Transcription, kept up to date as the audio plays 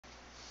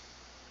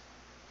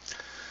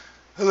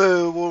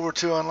Hello, World War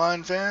II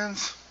Online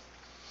fans.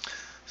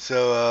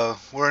 So,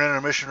 we're in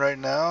intermission right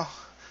now.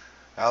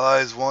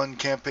 Allies won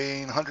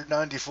campaign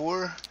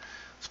 194.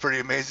 It's pretty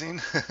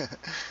amazing,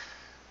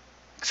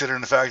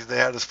 considering the fact that they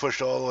had us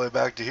pushed all the way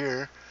back to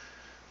here.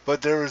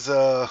 But there was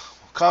a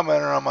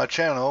commenter on my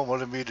channel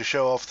wanted me to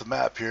show off the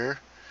map here.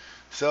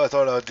 So I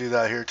thought I'd do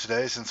that here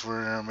today since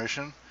we're in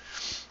intermission.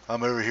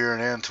 I'm over here in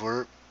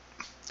Antwerp.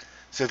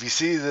 So if you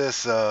see this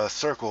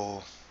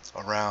circle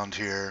around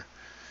here,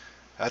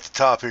 at the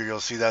top here, you'll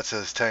see that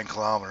says 10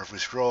 kilometers. If we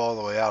scroll all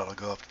the way out, it'll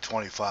go up to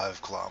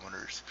 25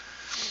 kilometers.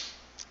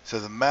 So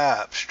the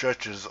map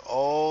stretches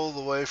all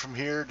the way from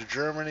here to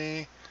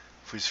Germany.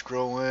 If we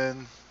scroll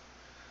in,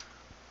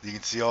 you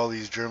can see all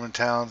these German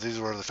towns. These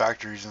are where the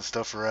factories and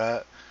stuff are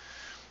at.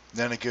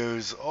 Then it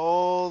goes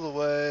all the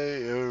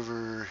way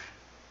over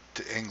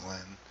to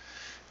England.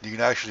 You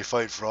can actually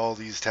fight for all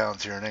these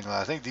towns here in England.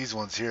 I think these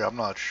ones here, I'm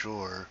not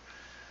sure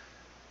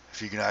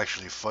if you can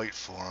actually fight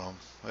for them.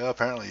 Well,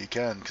 apparently you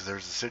can because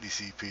there's a city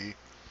CP.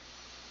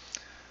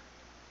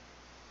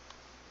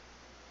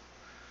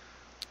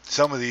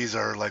 Some of these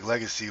are like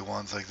legacy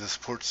ones, like this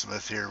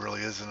Portsmouth here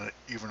really isn't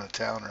even a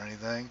town or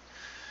anything.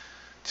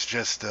 It's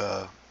just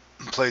a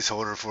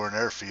placeholder for an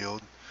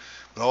airfield.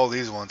 But all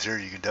these ones here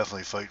you can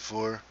definitely fight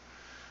for.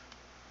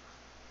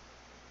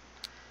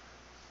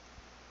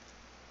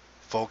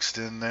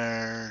 Folkestone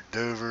there,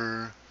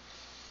 Dover.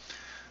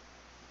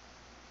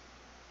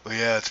 But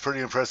yeah, it's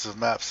pretty impressive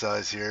map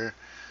size here.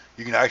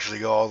 You can actually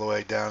go all the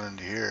way down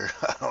into here.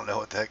 I don't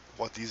know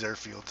what these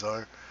airfields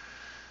are.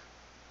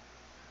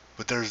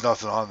 But there's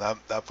nothing on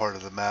that part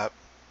of the map.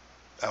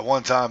 At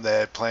one time they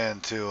had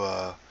planned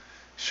to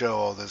show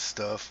all this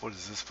stuff. What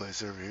is this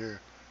place over here?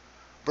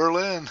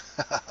 Berlin.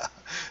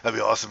 That'd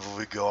be awesome if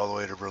we could go all the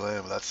way to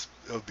Berlin, but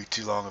it would be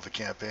too long of a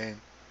campaign.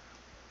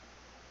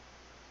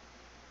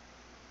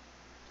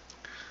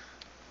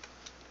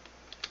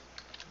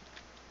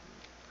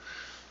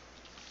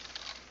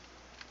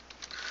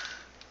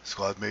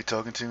 Squad mate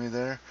talking to me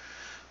there.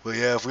 Well,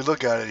 yeah, if we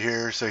look at it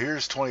here, so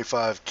here's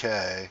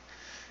 25K.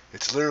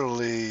 It's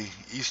literally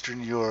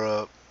Eastern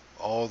Europe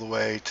all the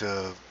way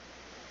to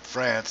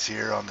France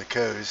here on the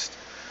coast,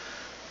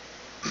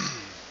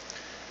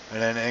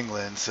 and then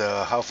England.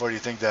 So how far do you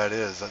think that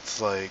is? That's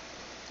like,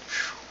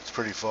 it's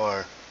pretty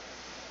far.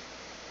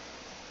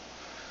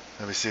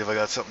 Let me see if I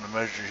got something to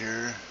measure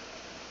here.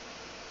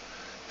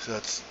 So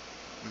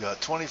we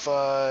got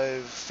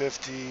 25,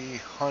 50,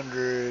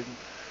 100,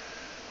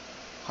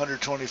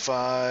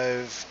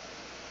 125,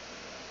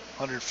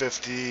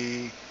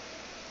 150,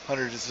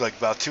 100 is like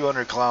about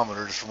 200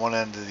 kilometers from one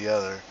end to the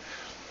other.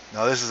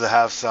 Now this is a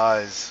half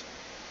size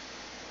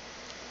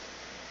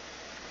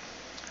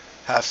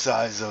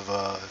of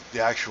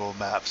the actual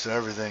map, so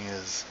everything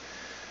is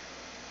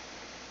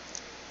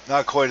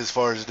not quite as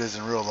far as it is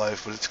in real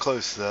life, but it's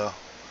close though.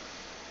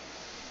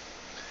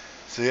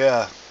 So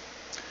yeah,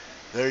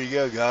 there you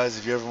go, guys.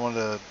 If you ever wanted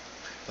to,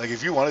 like,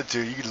 if you wanted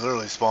to, you could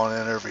literally spawn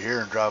in over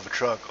here and drive a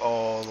truck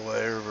all the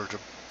way over to.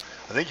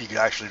 I think you could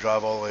actually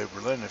drive all the way to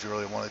Berlin if you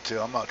really wanted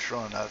to. I'm not sure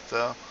on that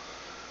though.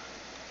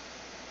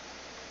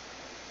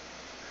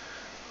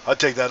 I'd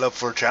take that up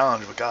for a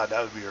challenge, but God,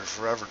 that would be a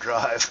forever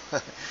drive.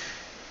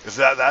 If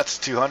that's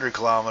 200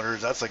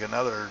 kilometers, that's like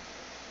another.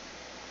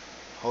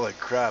 Holy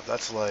crap,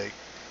 that's like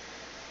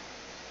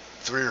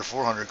 300 or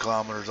 400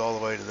 kilometers all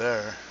the way to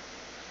there.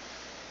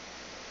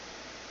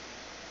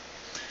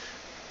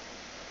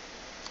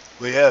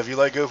 But yeah, if you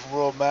like open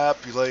world map,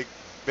 you like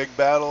big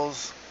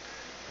battles,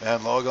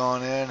 and log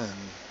on in and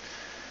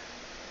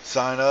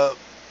sign up,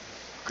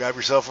 grab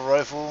yourself a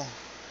rifle,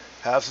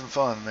 have some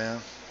fun, man.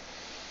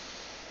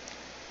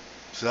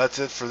 So that's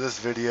it for this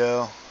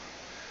video.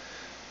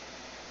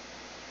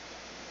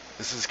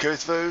 This is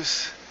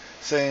Kothvos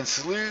saying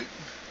salute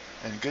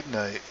and good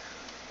night.